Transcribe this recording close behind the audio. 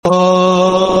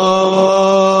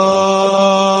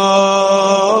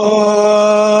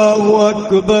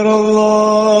أكبر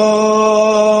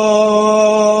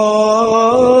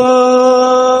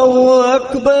الله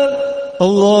أكبر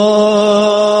الله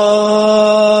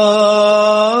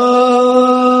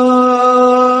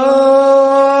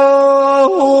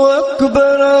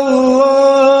أكبر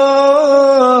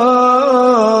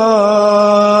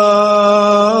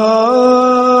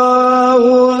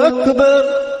الله أكبر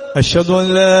أشهد أن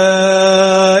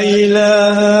لا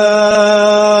إله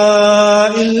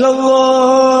إلا الله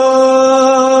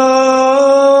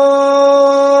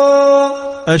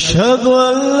أشهد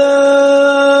أن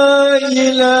لا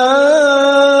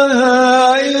إله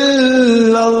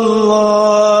إلا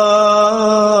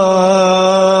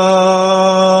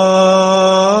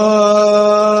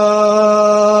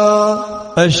الله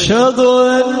أشهد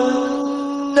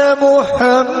أن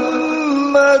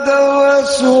محمد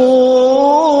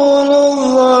رسول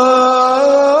الله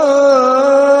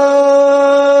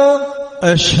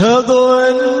أشهد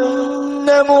أن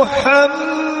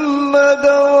محمد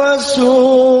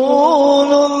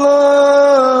رسول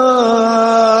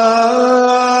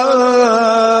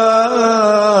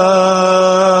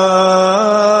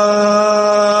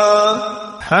الله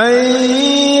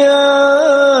حي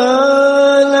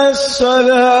على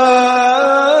الصلاة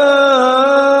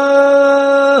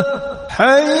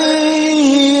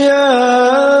حي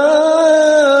على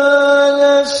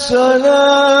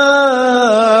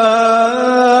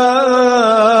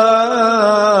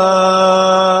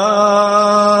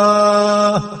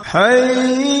الصلاة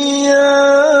حي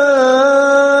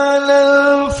على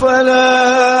الفلاح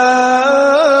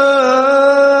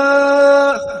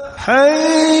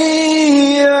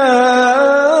حي على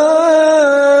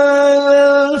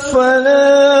الفلاح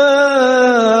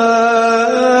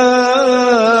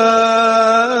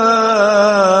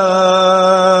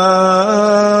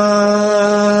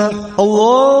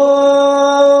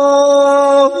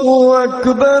الله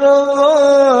أكبر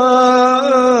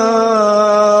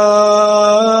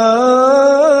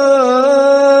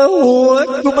الله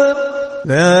أكبر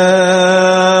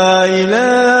لا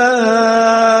إله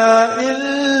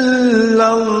إلا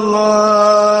الله.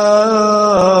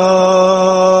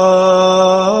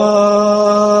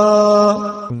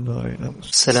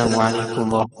 السلام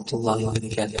عليكم ورحمة الله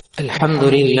وبركاته. الحمد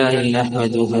لله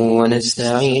نحمده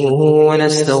ونستعينه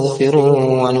ونستغفره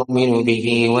ونؤمن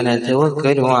به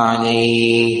ونتوكل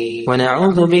عليه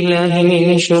ونعوذ بالله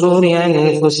من شرور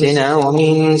أنفسنا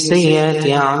ومن سيئات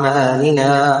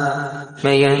أعمالنا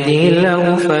من يهده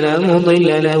الله فلا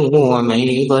مضل له ومن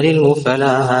يضلله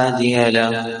فلا هادي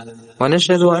له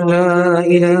ونشهد أن لا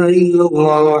إله إلا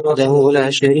الله وحده لا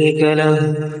شريك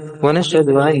له ونشهد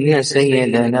أن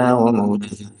سيدنا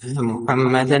ومولانا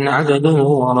محمدا عبده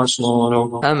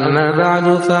ورسوله أما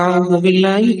بعد فأعوذ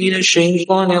بالله من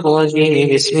الشيطان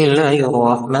الرجيم بسم الله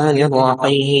الرحمن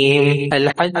الرحيم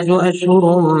الحج أشهر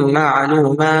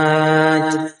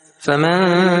معلومات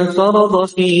فمن فرض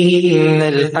فيهن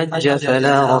الحج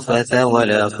فلا رفث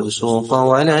ولا فسوق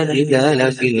ولا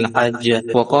جدال في الحج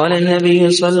وقال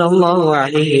النبي صلى الله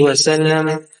عليه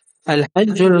وسلم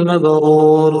الحج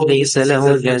المبرور ليس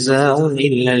له جزاء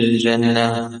إلا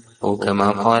الجنة أو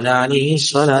كما قال عليه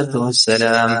الصلاة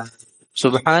والسلام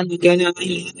سبحانك لا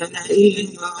علم لنا إلا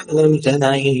ما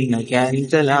علمتنا إنك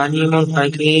أنت العليم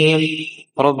الحكيم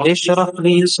رب اشرح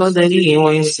لي صدري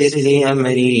ويسر لي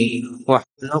أمري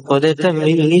واحلل عقدة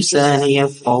من لساني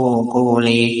يفقهوا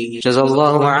قولي جزا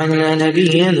الله عنا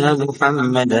نبينا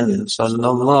محمدا صلى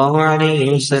الله عليه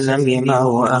وسلم بما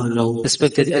هو أهله.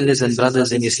 Respected elders and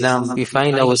brothers in Islam, we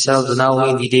find ourselves now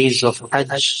in the days of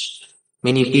Hajj.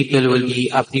 Many people will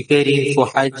be preparing for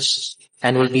Hajj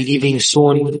and will be leaving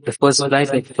soon. The first flight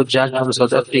of Hujjaj from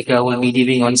South Africa will be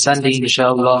leaving on Sunday,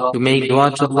 inshallah. To make dua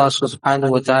to Allah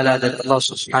subhanahu wa ta'ala that Allah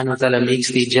subhanahu wa ta'ala makes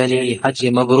the journey Hajj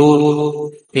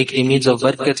Mabroor, make the means of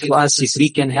barakat for us. If we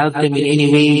can help them in any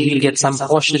way, we'll get some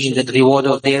portion in the reward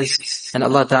of theirs. And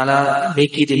Allah ta'ala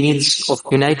make it a means of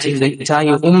uniting the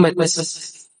entire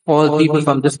ummah. All people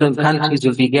from different countries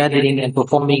will be gathering and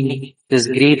performing this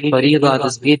great faridah,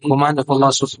 this great command of Allah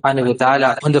subhanahu wa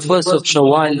ta'ala. On the 1st of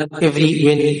Shawwal,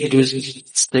 when it was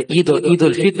the Eid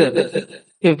al-Fitr,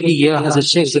 every year Hazrat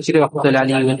Shaykh Zakir Rahmatullah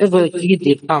Ali, whenever Eid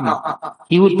did come,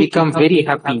 he would become very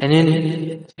happy. And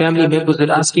then family members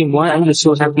would ask him, why are you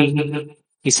so happy?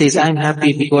 He says, I'm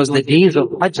happy because the days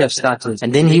of Hajj have started.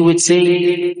 And then he would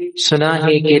say, Suna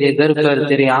hai kere dar par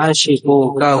tere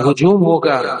aashiqo ka hujum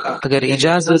hoga. Agar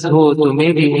ijazat ho to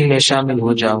maybe unme shamil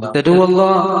ho jao. That, oh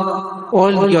Allah,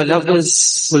 all your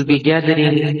lovers will be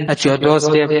gathering at your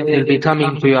doorstep, will be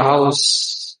coming to your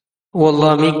house. Oh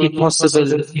Allah, make it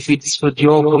possible, if it's with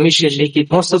your permission, make it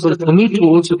possible for me to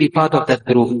also be part of that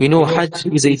group. We know Hajj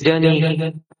is a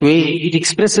journey where it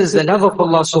expresses the love of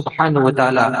Allah subhanahu wa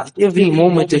ta'ala. Every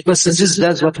moment a person just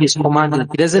does what he is commanded.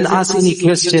 He doesn't ask any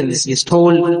questions. He is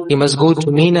told he must go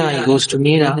to Mina, he goes to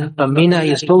Mina. From Mina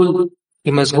he is told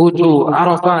he must go to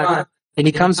Arafat. And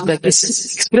he comes back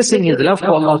expressing his love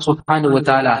for Allah subhanahu wa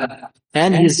ta'ala.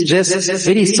 And he's dressed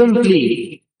very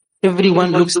simply.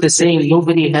 Everyone looks the same.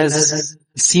 Nobody has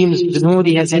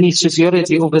any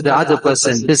superiority over the other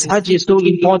person. This Hajj is so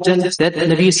important that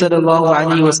Nabi sallallahu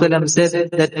alayhi wa sallam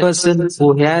said that person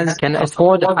who can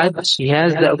afford Hajj, he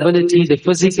has the ability, the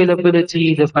physical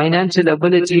ability, the financial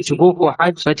ability to go for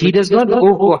Hajj, but he does not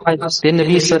go for Hajj. Then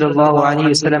Nabi sallallahu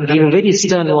alayhi wa sallam gave a very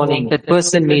stern warning. That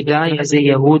person may die as a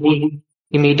Yahudi,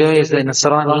 he may die as a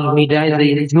Nasrani, he may die as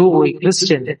a Jew or a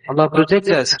Christian. Allah protect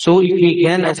us. So if we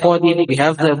can afford it, we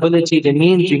have the ability, the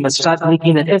means, we must start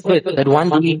making an effort that one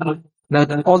day,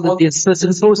 that all the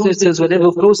certain processes,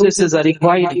 whatever processes are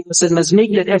required, the person must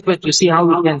make that effort to see how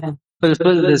we can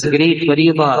fulfill this great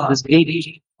fariḍah, this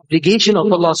great obligation of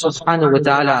Allah subhanahu wa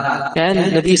ta'ala. And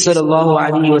Nabi sallallahu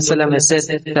alayhi wa sallam has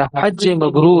said, the Hajj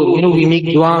Mabroor, we make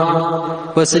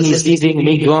dua, person is leaving, we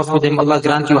make dua for them, Allah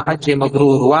grant you Hajj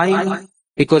Mabroor. Why?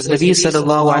 Because Nabi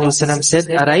sallallahu alayhi wa sallam said,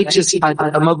 a righteous Hajj,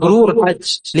 a Mabroor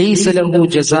Hajj, laysa lahu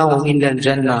jazā'un illa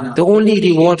al-Jannah. The only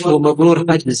reward for Mabroor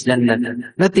Hajj is Jannah.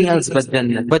 Nothing else but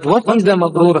Jannah. But what is the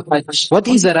Mabroor Hajj? What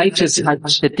is a righteous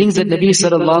Hajj? The things that Nabi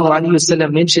sallallahu alayhi wa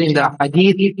sallam mentioned in the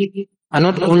hadith are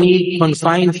not only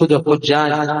confined for the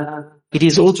Hujjaj, it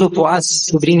is also for us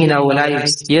to bring in our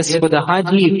lives. Yes, for the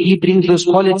Haji, if he brings those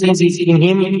qualities in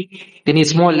him, then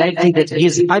it's more likely that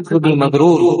his Hajj will be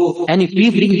Mabroor. And if we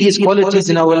bring these qualities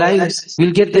in our lives,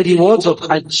 we'll get the rewards of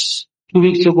Hajj. 2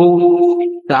 weeks ago,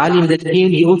 the alim that came,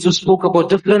 he also spoke about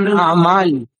different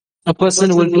a'mal a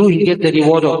person will do, he'll get the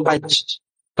reward of Hajj.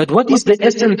 But what is the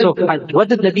essence of Hajj? What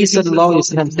did Nabi sallallahu alayhi wa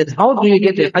sallam said? How do you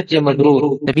get a Hajj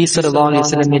Mabroor? Nabi sallallahu alayhi wa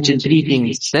sallam mentioned 3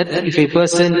 things. That if a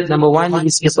person, number 1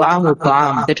 is it'āmu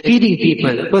ta'ām, that feeding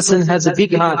people. A person has a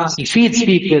big heart. He feeds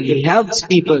people. He helps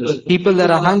people. People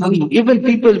that are hungry. Even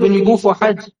people, when you go for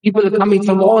Hajj, people are coming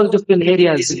from all different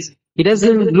areas. He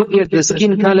doesn't look at the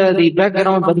skin color, the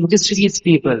background, but he just feeds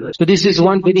people. So this is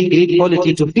one very great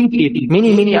quality, to feed people.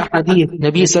 Many ahadith,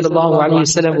 Nabi sallallahu alayhi wa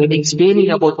sallam, when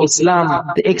explaining about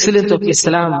Islam, the excellence of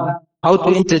Islam, how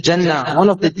to enter Jannah, one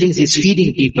of the things is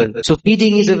feeding people. So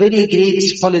feeding is a very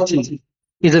great quality.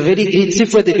 Is a very great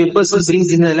sifat that a person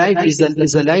brings in a life, is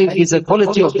a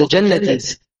quality of the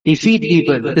Jannatis. They feed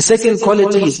people. The second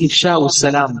quality is ifsha'u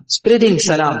salam, spreading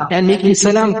salam and making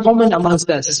salam common amongst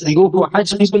us. We go for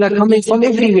Hajj, people are coming from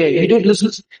everywhere. You don't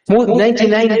listen. More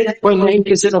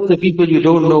 99.9% of the people you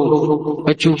don't know.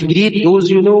 But you greet those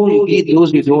you know, you greet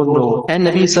those you don't know. And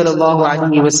Nabi sallallahu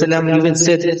alayhi wa sallam even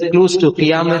said, close to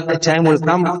Qiyamah, the time will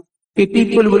come,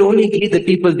 people will only greet the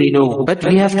people they know. But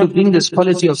we have to bring this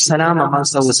quality of salam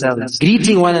amongst ourselves.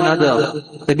 Greeting one another.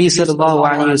 Nabi sallallahu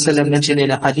alayhi wa sallam mentioned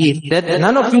in a hadith that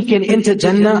none of you can enter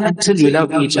Jannah until you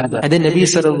love each other. And then Nabi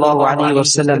sallallahu alayhi wa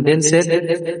sallam then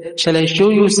said, shall I show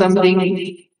you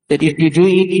something that if you do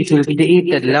it will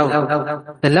create that love.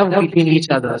 The love between each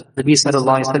other. Nabi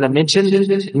sallallahu alayhi wa sallam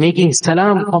mentioned making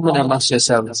salam common amongst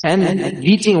yourselves and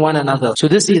greeting one another. So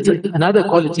this is another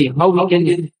quality, how we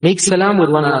can make salam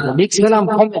with one another, make salam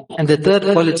common. And the third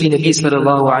quality Nabi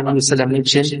sallallahu alayhi wa sallam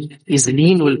mentioned is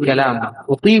leenul kalam,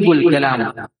 utibul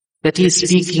kalam. That is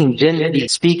speaking gently,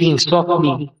 speaking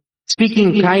softly,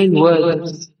 speaking kind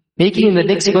words, making the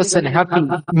next person happy,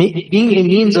 being a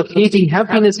means of creating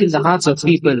happiness in the hearts of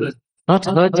people, not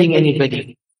hurting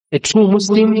anybody. A true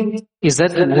Muslim is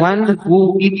that one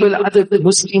who other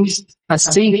Muslims are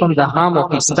safe from the harm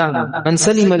of his tongue. Man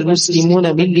salima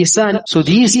al-muslimuna min lisan. So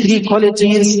these 3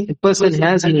 qualities a person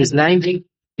has in his life,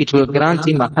 it will grant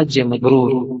him a Hajj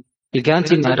Mabroor. It will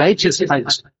grant him a righteous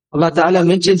Hajj. Allah Ta'ala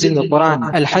mentions in the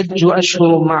Quran, Al-Hajju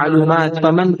ashhurun ma'lumat,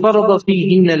 faman farada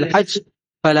fihinna al-Hajj,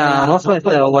 فَلَا رَفَثَ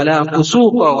وَلَا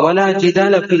فُسُوقَ وَلَا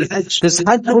جِدَالَ فِي الْحَجِّ. This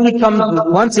Hajj only comes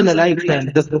once in a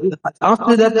lifetime.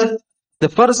 After that, the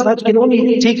first Hajj can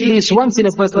only take place once in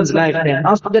a person's lifetime.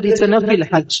 After that, it's a nafil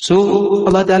Hajj. So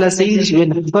Allah Ta'ala says,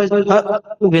 when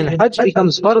Hajj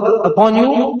becomes fard upon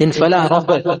you, then فَلَا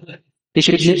رَفَث. There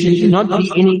should not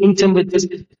be any intimate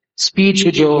speech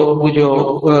with your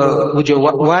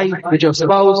wife, with your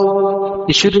spouse.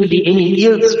 There shouldn't be any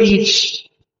ill speech.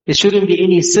 There shouldn't be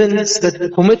any sins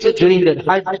that committed during that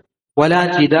Hajj.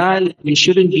 وَلَا جِدَالٍ. There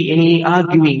shouldn't be any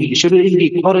arguing. There shouldn't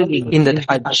be quarreling in that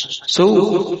Hajj.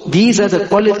 So these are the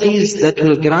qualities that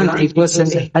will grant a person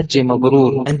a Hajj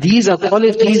Mabroor. And these are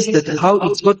qualities that how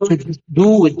it's got to do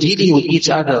with dealing with each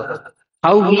other,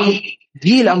 how we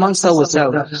deal amongst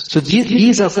ourselves. So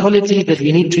these are qualities that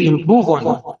we need to improve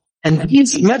on. And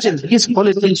imagine, these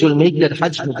qualities will make that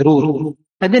Hajj Mabroor.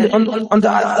 And then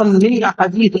on many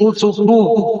hadith also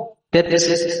prove that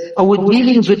our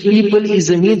dealings with people is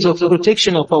a means of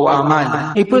protection of our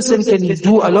amal. A person can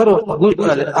do a lot of good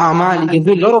amal, he can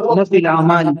do a lot of nafil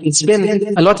amal, he can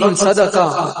spend a lot in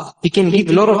sadaqah, he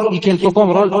can perform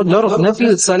a lot of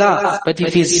nafil salah, but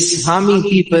if he's harming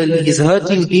people, he's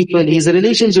hurting people, his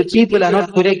relations with people are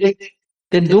not correct,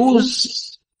 then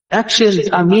those actions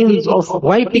are means of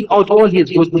wiping out all his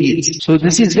good deeds. So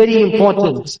this is very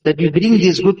important, that we bring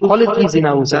these good qualities in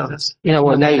ourselves, in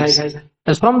our lives.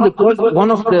 As from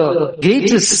one of the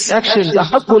greatest actions,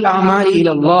 أَحَبُّ الْأَعْمَالِ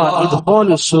إِلَى اللَّهِ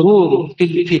إِدْخَالُ السُّرُورِ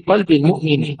فِي قَلْبِ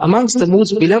الْمُؤْمِنِ. Amongst the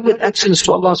most beloved actions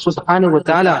to Allah subhanahu wa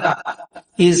ta'ala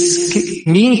is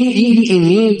being a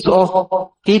means of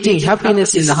creating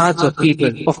happiness in the hearts of people.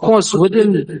 Of course,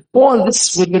 within all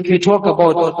this, what we talk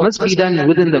about, must be done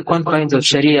within the confines of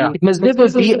Sharia. It must never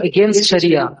be against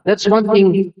Sharia. That's one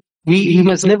thing we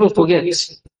must never forget.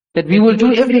 That we will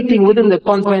do everything within the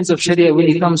confines of Sharia when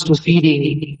it comes to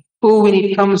feeding, or when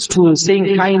it comes to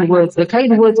saying kind words. The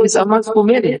kind words is amongst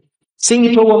women. Saying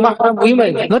it to our mahram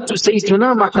women, not to say it to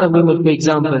non-mahram women, for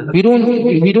example.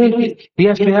 We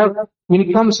have to have, when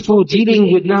it comes to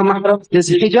dealing with non-mahram, there's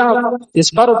hijab,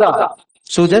 there's parda.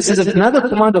 So this is another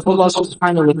command of Allah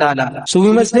subhanahu wa ta'ala. So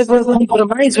we must never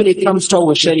compromise when it comes to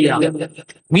our Sharia.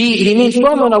 We remain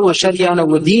firm on our Sharia, on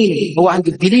our deen, our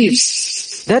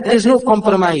beliefs. That is no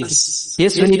compromise.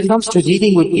 Yes, when it comes to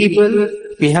dealing with people,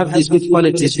 we have these good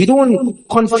qualities. We don't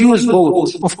confuse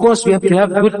both. Of course, we have to have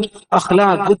good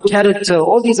akhlaq, good character.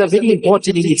 All these are very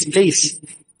important in its place.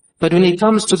 But when it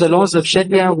comes to the laws of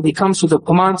Sharia, when it comes to the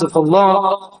commands of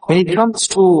Allah, when it comes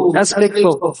to aspects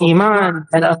of Iman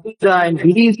and Aqidah and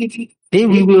belief, then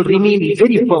we will remain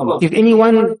very firm. If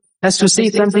anyone has to say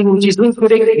something which is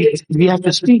incorrect, we have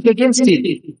to speak against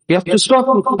it. We have to stop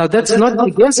it. Now that's not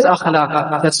against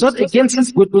akhlaq. That's not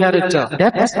against good character.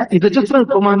 That is a different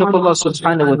command of Allah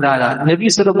subhanahu wa ta'ala. Nabi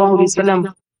sallallahu alayhi wa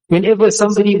sallam, whenever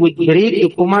somebody would break the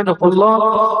command of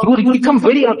Allah, he would become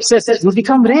very upset, he would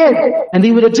become red, and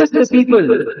he would adjust the people.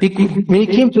 When it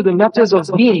came to the matters of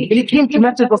deen, when it came to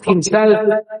matters of himself,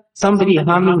 somebody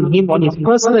harming him on his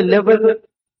personal level,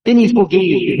 then he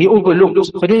forgave, he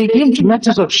overlooked. But when it came to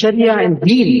matters of Sharia and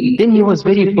deen, then he was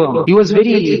very firm. He was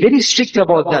very, very strict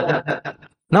about that.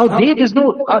 Now there is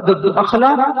no, the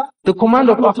akhlaq, the command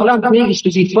of akhlaq is to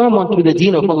be firm onto the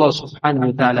deen of Allah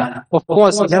subhanahu wa ta'ala. Of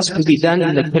course, it has to be done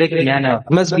in the correct manner.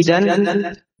 It must be done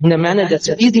in a manner that's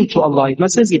pleasing to Allah. It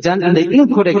mustn't be done in the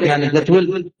incorrect manner that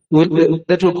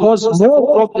will cause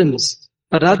more problems.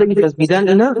 But rather it must be done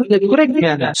in a correct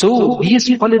manner. So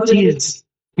these qualities,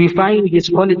 we find these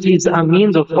qualities are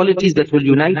means of qualities that will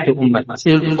unite the ummah.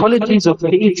 The qualities of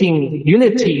creating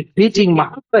unity, creating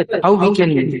mahabbat, how we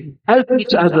can help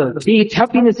each other, create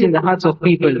happiness in the hearts of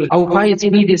people. Our pious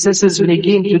predecessors, when they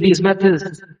came to these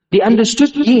matters, they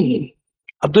understood deen.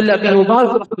 Abdullah bin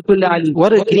Mubarak,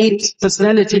 what a great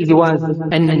personality he was.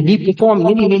 And he performed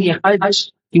many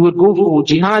hajj. He would go for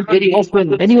jihad very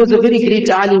often. And he was a very great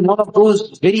alim, one of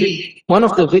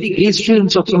the very great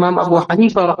students of Imam Abu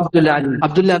Hanifa rahmatullahi alayhi.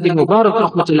 Abdullah bin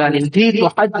Mubarak rahmatullahi alayhi, great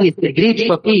muhaddith, a great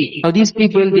faqih. Now these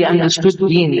people, they understood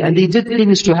deen, and they did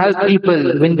things to help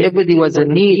people whenever there was a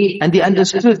need, and they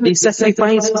understood, they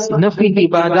sacrificed nafil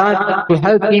ibadat to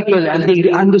help people, and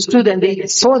they understood and they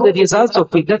saw the results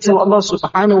of it. That's how Allah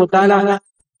subhanahu wa ta'ala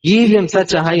gave him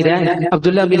such a high rank.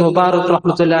 Abdullah bin Mubarak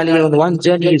rahmatullahi alayhi, on one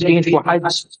journey is going for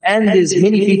Hajj, and there's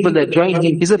many people that join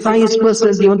him. He's a pious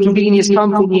person, they want to be in his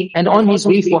company, and on his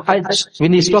way for Hajj,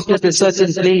 when he stopped at a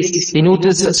certain place, he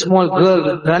noticed a small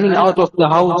girl running out of the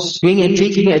house, going and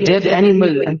taking a dead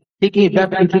animal and taking it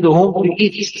back into the home to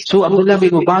eat. So Abdullah bin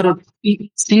Mubarak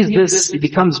sees this, he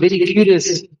becomes very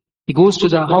curious. He goes to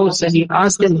the house and he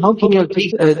asks them, how can you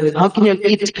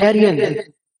eat carrion?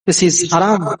 This is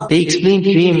haram. They explained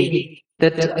to him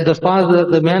that the father,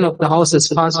 the man of the house, has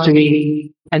passed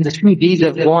away, and the few days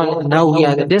have gone, and now we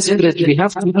are desperate, we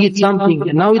have to eat something,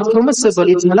 and now it's permissible,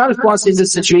 it's halal for us in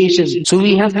this situation, so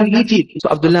we have to eat it. So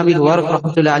Abdullah bin Mubarak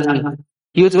rahmatullahi alayhi,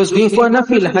 he was going for a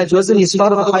nafil hajj, wasn't his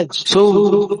farad hajj.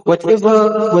 So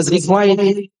whatever was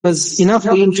required was enough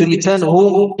for him to return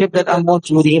home, kept that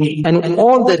amount with him. And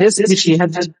all the rest which he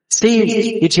had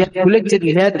saved, which he had collected,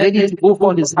 he had ready to go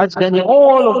for his hajj, then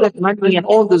all of that money and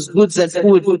all those goods and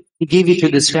food, he gave it to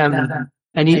this family.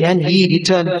 and he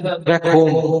returned back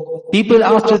home. People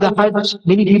after the Hajj,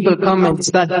 many people come and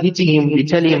start greeting him. They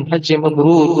tell him, Hajj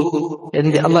Mabroor,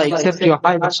 and Allah accept your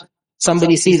Hajj.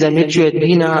 Somebody says, I met you at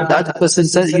Mina. The other person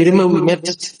says, you remember we met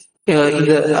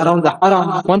around the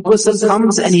Haram. One person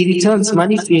comes and he returns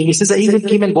money to him. He says, I even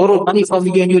came and borrowed money from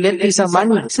you and you lent me some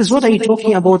money. He says, what are you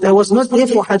talking about? I was not there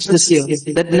for Hajj this year.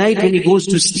 That night when he goes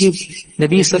to sleep,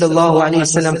 Nabi sallallahu alayhi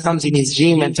wasallam comes in his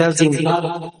dream and tells him,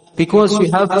 because you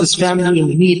have this family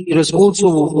in need, it was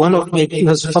also it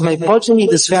was for my progeny,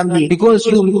 this family, because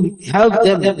you help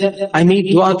them, I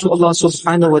made dua to Allah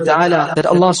subhanahu wa ta'ala, that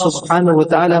Allah subhanahu wa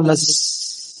ta'ala must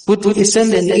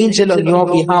send an angel on your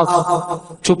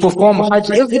behalf to perform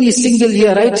Hajj every single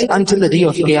year, right until the day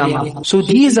of Qiyamah. So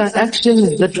these are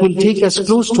actions that will take us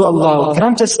close to Allah,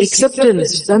 grant us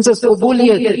acceptance, grant us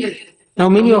qabuliyat. Now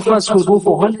many of us will go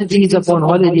for holidays upon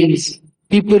holidays.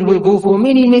 People will go for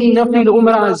many nafil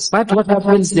umrahs. But what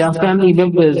happens? They are family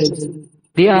members.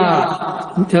 They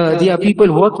are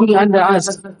people working under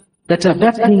us that are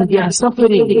battling, they are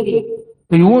suffering.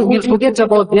 We'll forget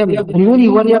about them. We only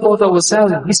worry about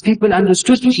ourselves. These people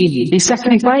understood me. They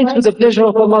sacrificed for the pleasure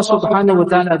of Allah subhanahu wa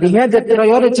ta'ala. They had that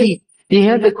priority. They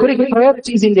had the correct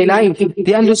priorities in their life.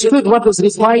 They understood what was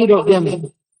required of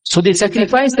them. So they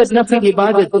sacrificed that nafil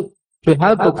ibadat to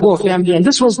help a poor family, and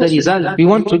this was the result. We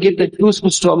want to get the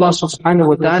closeness to Allah subhanahu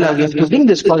wa ta'ala. We have to bring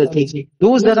this quality.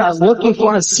 Those that are working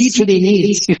for us, see to their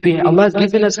needs. If Allah has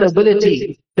given us the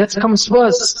ability, that comes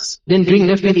first. Then bring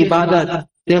nafil ibadat.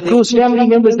 There are close family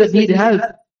members that need help.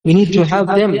 We need to help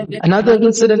them. Another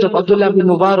incident of Abdullah bin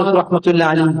Mubarak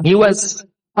rahmatullah alayhi. He was,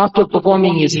 after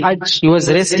performing his Hajj, he was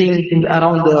resting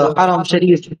around the Haram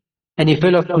Sharif, and he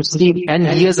fell off to sleep, and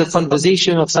he hears a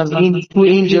conversation of two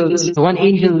angels. One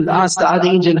angel asked the other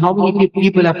angel, how many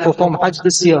people have performed Hajj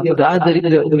this year? The other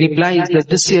replies that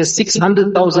this year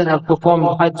 600,000 have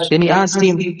performed Hajj. Then he asked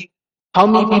him, how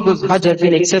many people's Hajj have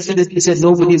been accepted? He said,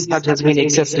 nobody's Hajj has been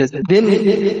accepted. Then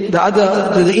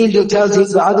the angel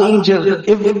tells the other angel,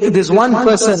 if there's one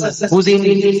person who's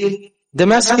in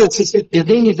Damascus, his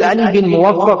name is Ali bin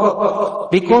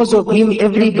Muwaffaq. Because of him,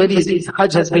 everybody's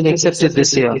Hajj has been accepted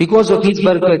this year. Because of his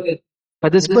barakat.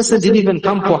 But this person didn't even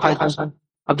come for Hajj.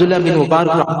 Abdullah bin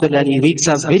Mubarak he wakes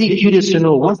up very curious to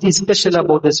know what is special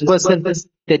about this person,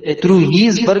 that through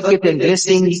his barakat and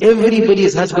blessing,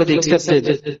 everybody's Hajj got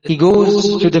accepted. He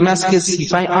goes to Damascus,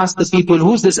 he asks the people,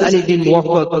 who's this Ali bin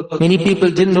Muwaffaq? Many people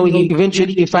didn't know him.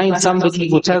 Eventually he finds somebody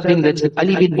who tells him that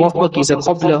Ali bin Muwaffaq is a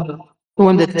cobbler.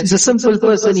 One that is a simple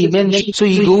person, he mentioned. So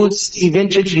he goes,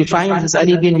 eventually he finds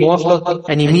Ali bin Muwaffaq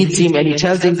and he meets him and he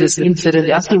tells him this incident.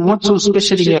 They ask him, what's so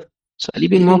special in your... So Ali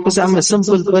bin Muwaffaq says, I'm a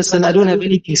simple person, I don't have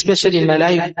anything special in my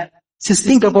life. He says,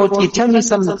 think about it, tell me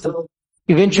something.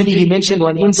 Eventually he mentioned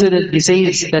one incident. He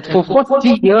says that for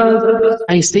 40 years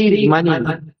I saved money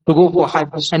to go for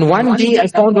Hajj. And one day I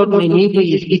found out my neighbor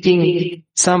is eating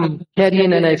some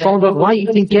carrion, and I found out why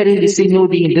eating carrion. They say no,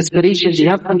 they in desperation, they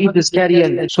have to eat this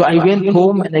carrion. So I went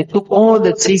home and I took all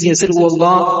that savings and said, oh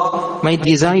Allah, my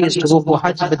desire is to go for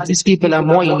Hajj, but these people are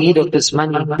more in need of this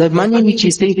money. The money which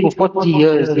he saved for 40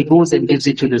 years, he goes and gives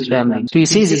it to this family. So he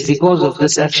says it's because of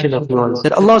this action of yours,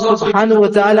 that Allah subhanahu wa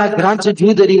ta'ala granted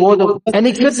you the reward of, and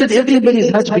accepted everybody's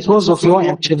Hajj because of your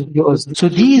action of yours. So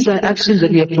these are actions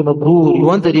that we have to Mabroor. We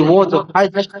want the reward of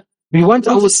Hajj. We want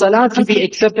our salah to be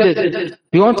accepted.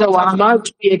 We want our amal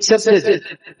to be accepted.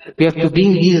 We have to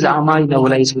bring these amal in our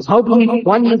lives. How do we?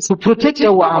 One is to protect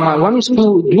our amal. One is to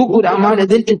do good amal and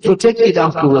then to protect it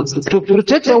afterwards. To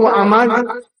protect our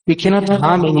amal, we cannot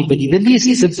harm anybody. The least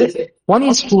is one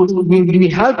is to, we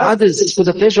help others for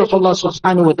the pleasure of Allah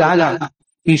subhanahu wa ta'ala.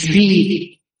 We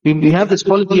feed. We have this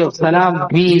quality of salam.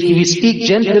 We speak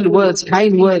gentle words,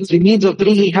 kind words, the means of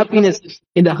bringing happiness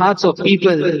in the hearts of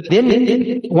people.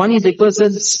 Then one is a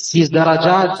person's, his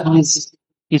darajat,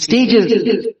 his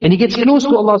stages, and he gets close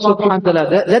to Allah subhanahu wa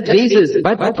ta'ala. That raises.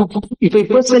 But if a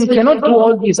person cannot do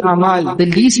all these amal, the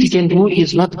least he can do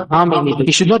is not harm anybody.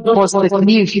 He should not cause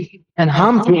taklif and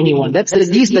harm to anyone. That's the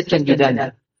least that can be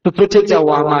done to protect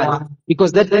our amal.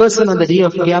 Because that person on the day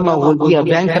of Qiyamah will be a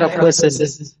bankrupt person.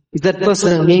 If that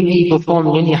person maybe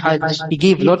performed many Hajj, he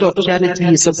gave a lot of charity,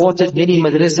 he supported many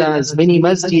madrasas, many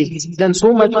masjids, he done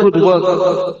so much good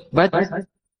work, but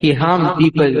he harmed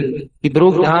people, he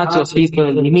broke the hearts of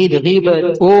people, he made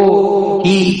ghibah,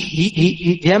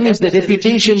 he damaged the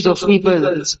reputations of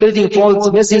people, spreading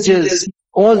false messages.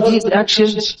 All these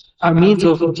actions are means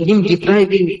of him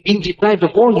being deprived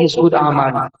of all his good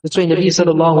amal. That's why Nabi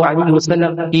sallallahu alayhi wa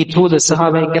sallam, he told the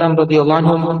Sahaba Ikram radiyallahu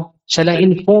anhum, shall I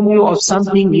inform you of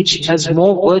something which has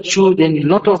more virtue than a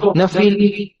lot of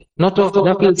nafil not of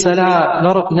nafil salah,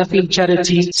 not of nafil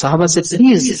charity. Sahaba said,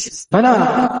 please,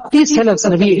 Bala, please tell us,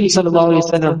 Nabi sallallahu alayhi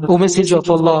wa sallam, O Messenger of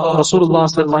Allah, Rasulullah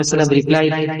sallallahu alayhi wa sallam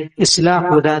replied,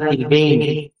 Islahu dhatil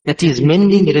bayn, that is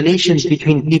mending relations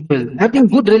between people, having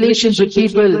good relations with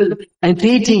people, and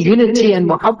creating unity and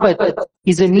muhabbat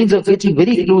is a means of getting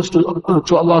very close to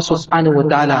Allah subhanahu wa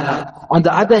ta'ala. On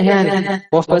the other hand,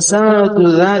 وَفَسَادُ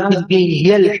ذَاتِ الْبَيْنِ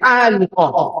هِيَ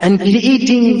الْحَالِقَةِ, and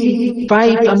creating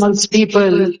fight amongst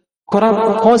people,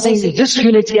 causing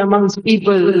disunity amongst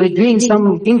people, like doing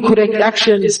some incorrect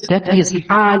actions, that is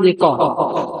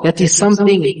haliqa. That is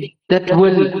something that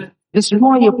will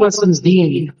destroy a person's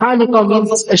deen. Haliqa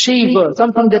means a shaver,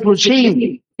 something that will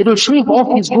shave. It will shave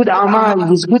off his good amal,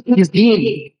 his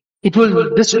deen. It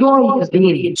will destroy his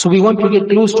deen. So we want to get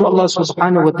close to Allah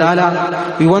subhanahu wa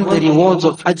ta'ala. We want the rewards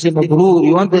of Hajj Mabroor.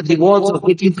 We want the rewards of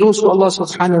getting close to Allah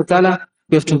subhanahu wa ta'ala.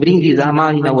 We have to bring these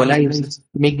amal in our lives.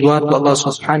 Make dua to Allah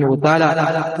subhanahu wa ta'ala.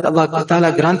 That Allah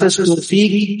ta'ala grant us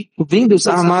tawfiq to bring those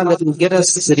amal that will get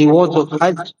us the rewards of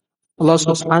Hajj. Allah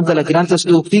subhanahu wa ta'ala grant us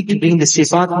tawfiq to bring the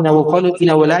sifat in our quality, in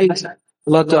our lives.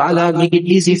 Allah ta'ala make it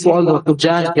easy for all the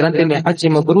Hujjaj, grant them a Hajj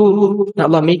Mabroor.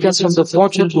 Allah make us from the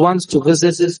fortunate ones to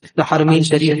visit the Haramain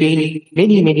Sharifain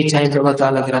many times. Allah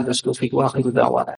ta'ala grant us tawfiq wa akhiru da'wana.